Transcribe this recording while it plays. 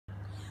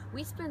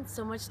We spend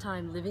so much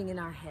time living in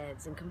our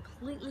heads and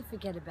completely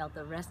forget about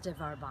the rest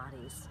of our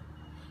bodies.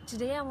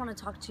 Today I want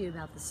to talk to you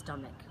about the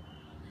stomach.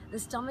 The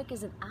stomach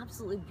is an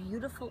absolutely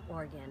beautiful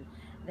organ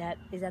that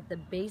is at the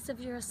base of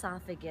your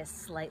esophagus,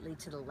 slightly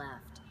to the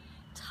left,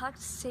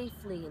 tucked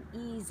safely and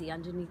easy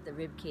underneath the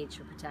rib cage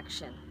for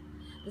protection.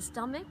 The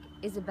stomach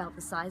is about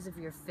the size of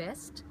your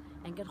fist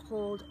and can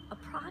hold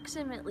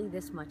approximately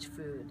this much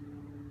food.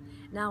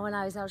 Now, when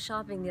I was out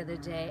shopping the other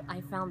day,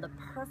 I found the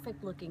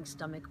perfect looking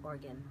stomach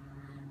organ,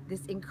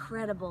 this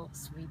incredible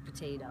sweet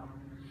potato.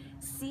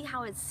 See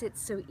how it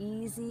sits so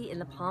easy in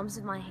the palms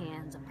of my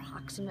hands,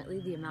 approximately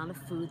the amount of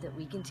food that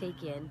we can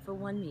take in for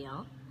one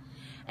meal.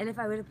 And if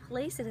I were to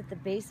place it at the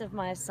base of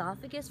my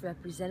esophagus,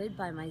 represented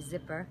by my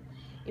zipper,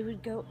 it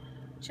would go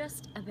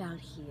just about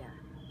here.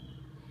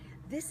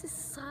 This is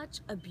such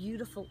a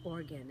beautiful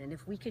organ, and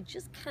if we could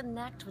just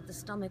connect with the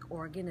stomach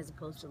organ as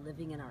opposed to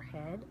living in our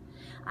head,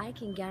 I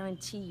can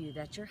guarantee you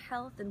that your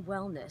health and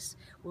wellness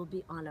will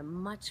be on a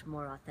much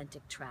more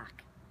authentic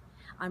track.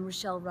 I'm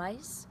Rochelle.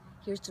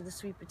 Here's to the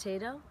sweet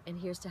potato, and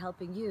here's to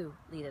helping you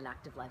lead an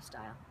active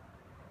lifestyle.